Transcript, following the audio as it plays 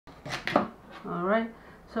All right.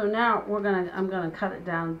 So now I'm gonna cut it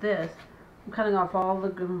down this. I'm cutting off all the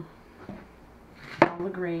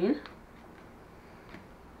green.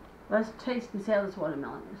 Let's taste and see how this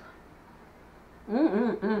watermelon is.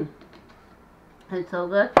 It's so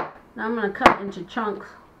good. Now I'm gonna cut it into chunks,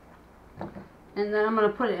 and then I'm gonna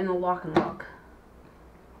put it in a lock and lock.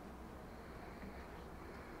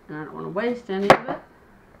 And I don't want to waste any of it.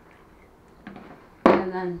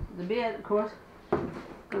 And then the bed, of course, I'm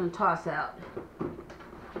going to toss out.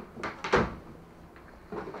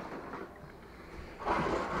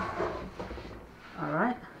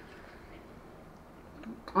 Alright.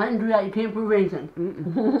 I didn't do that, you can't prove anything.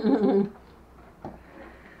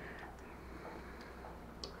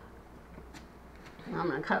 I'm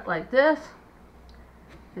going to cut like this,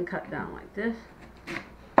 and cut down like this.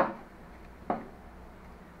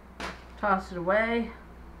 Toss it away.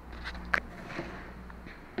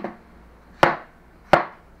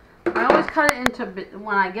 I always cut it into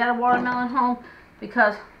when I get a watermelon home,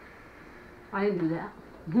 because I didn't do that.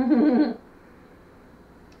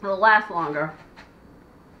 It'll last longer,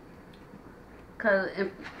 because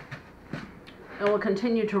it will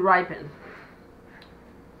continue to ripen.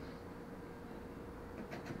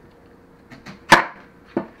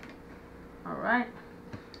 Alright,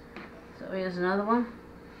 so here's another one.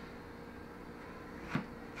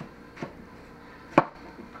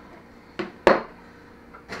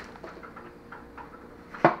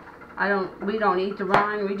 We don't eat the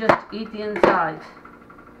rind, we just eat the insides.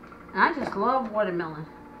 And I just love watermelon.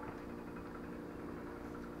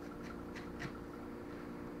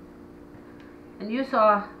 And you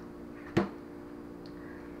saw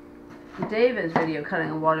David's video cutting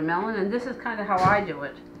a watermelon, and this is kind of how I do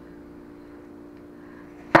it.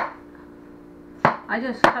 I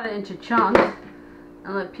just cut it into chunks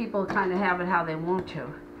and let people kind of have it how they want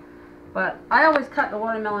to. But I always cut the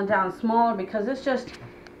watermelon down smaller because it's just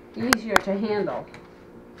easier to handle.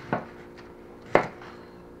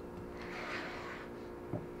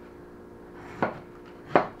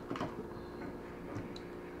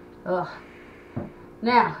 Ugh.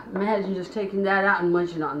 Now, imagine just taking that out and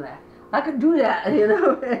munching on that. I could do that, you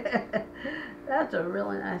know. That's a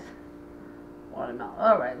really nice watermelon.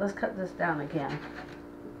 Alright, let's cut this down again.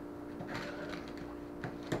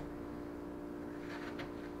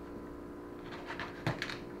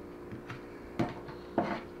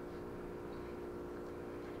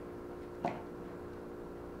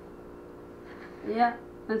 Yeah,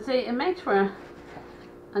 and see, it makes for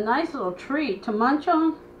a nice little treat to munch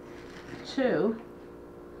on, too.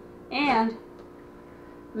 And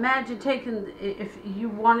imagine taking, if you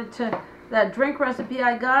wanted to, that drink recipe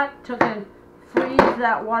I got, took and freeze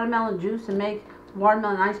that watermelon juice and make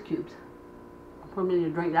watermelon ice cubes. Put them in your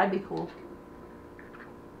drink, that'd be cool.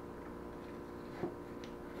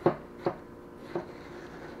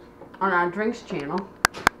 On our drinks channel.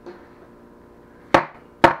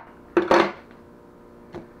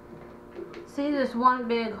 See this one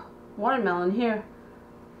big watermelon here,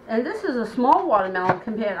 and this is a small watermelon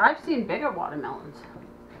compared. I've seen bigger watermelons,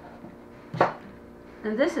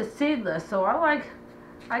 and this is seedless, so I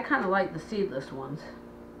kind of like the seedless ones.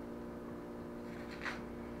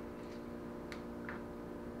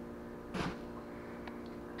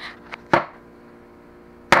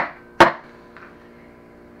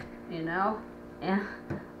 You know, and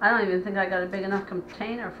I don't even think I got a big enough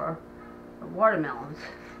container for watermelons.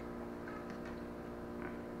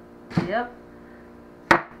 Yep.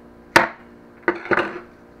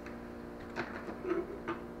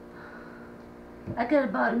 I got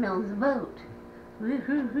a watermelon's boat.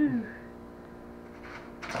 Woo-hoo-hoo.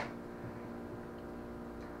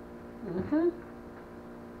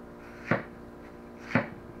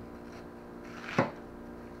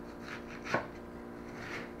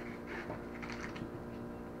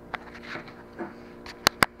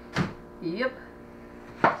 Yep.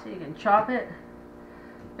 So you can chop it.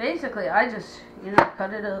 Basically, I just,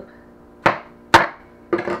 cut it up.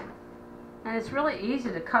 And it's really easy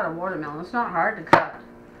to cut a watermelon. It's not hard to cut.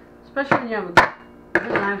 Especially when you have a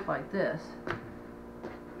good knife like this.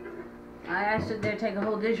 I sit there, take a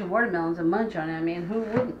whole dish of watermelons and munch on it. I mean, who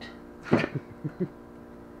wouldn't?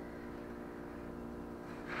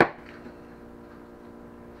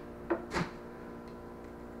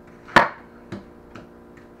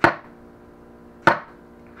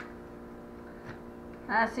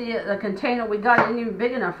 I see the container we got isn't even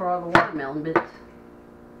big enough for all the watermelon bits.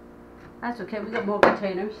 That's okay, we got more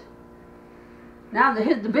containers. Now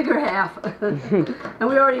here's the bigger half. And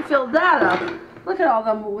we already filled that up. Look at all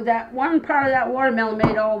them, that one part of that watermelon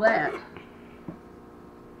made all that. Let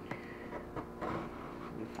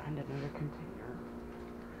me find another container.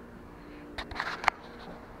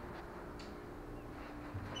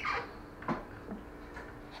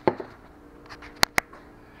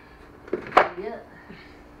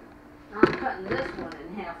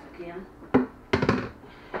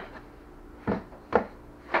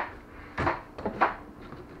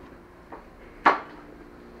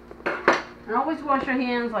 And always wash your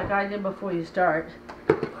hands like I did before you start.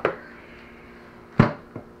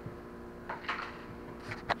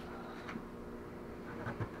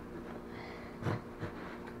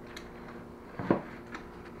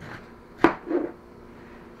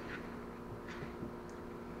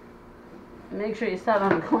 Make sure you start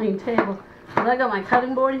on a clean table. Cause I got my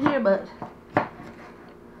cutting board here, but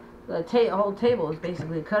the whole table is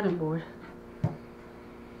basically a cutting board.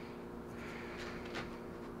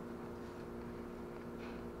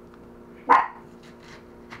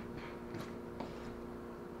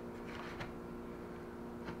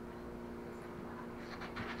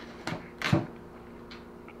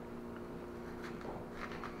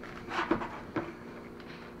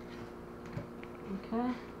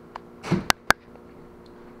 Okay.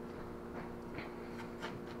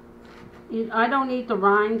 I don't eat the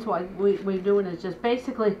rind, so we're doing is just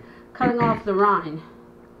basically cutting off the rind.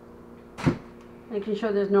 Making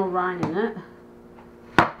sure there's no rind in it.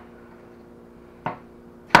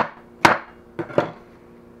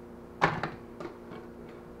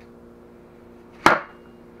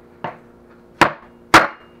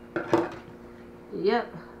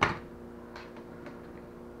 Yep.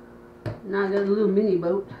 Now I got a little mini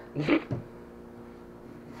boat.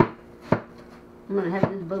 I'm gonna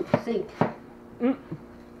have this boat sink.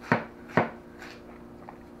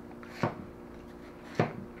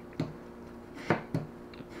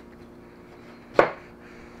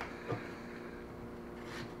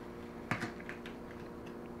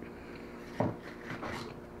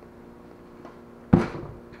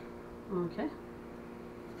 Okay.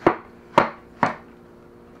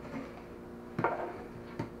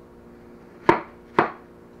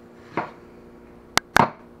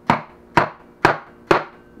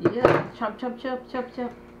 Yeah, chop, chop, chop, chop,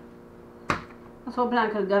 chop. I was hoping I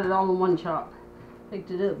could have got it all in one chop.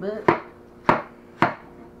 Picked it up, but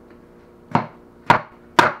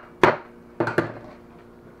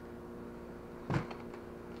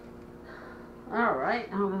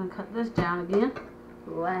alright, now I'm going to cut this down again.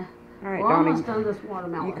 Alright, we're almost done this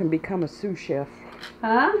watermelon. You can become a sous chef.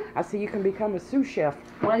 Huh? I see you can become a sous chef.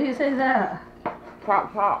 Why do you say that?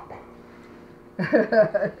 Pop, pop.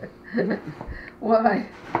 Why?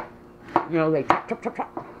 You know, they chop, chop, chop,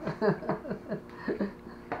 chop.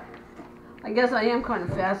 I guess I am kind of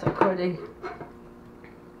fast at cutting.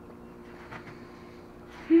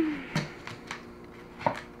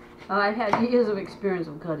 I've had years of experience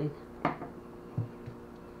of cutting.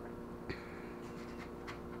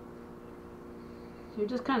 So you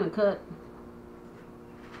just kind of cut.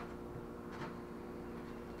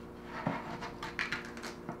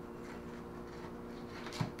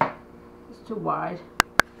 It's too wide.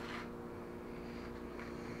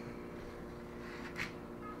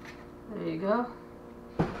 There you go.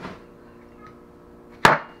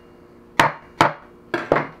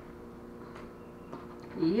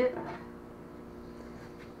 Yep.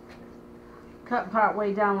 Cut part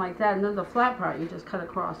way down like that, and then the flat part you just cut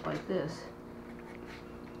across like this.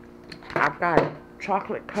 I've got a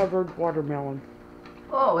chocolate covered watermelon.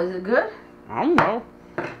 Oh, is it good? I don't know.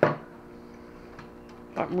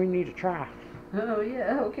 Something we need to try. Oh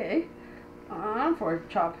yeah, okay. I'm for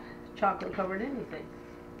chocolate covered anything.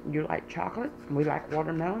 You like chocolate? We like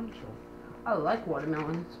watermelon. So. I like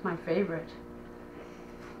watermelon. It's my favorite.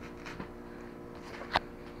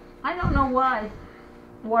 I don't know why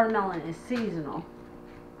watermelon is seasonal.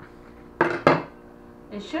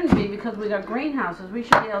 It shouldn't be, because we got greenhouses. We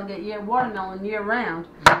should be able to get watermelon year round.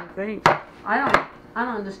 I think. I don't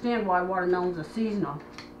understand why watermelons are seasonal.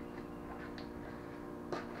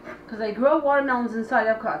 Because they grow watermelons inside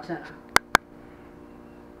Epcot Center.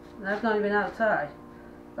 That's not even outside.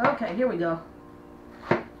 Okay, here we go.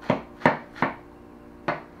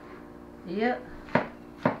 Yep.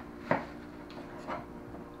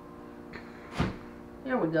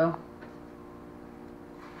 Here we go.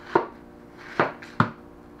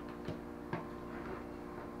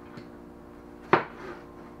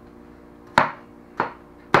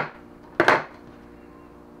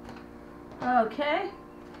 Okay.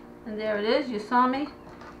 And there it is. You saw me.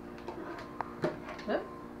 Oop.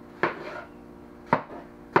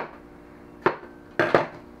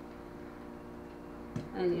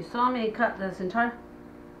 And you saw me cut this entire...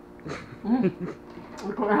 I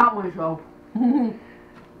couldn't help myself.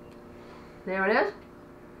 There it is.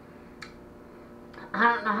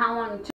 I don't know how long it took.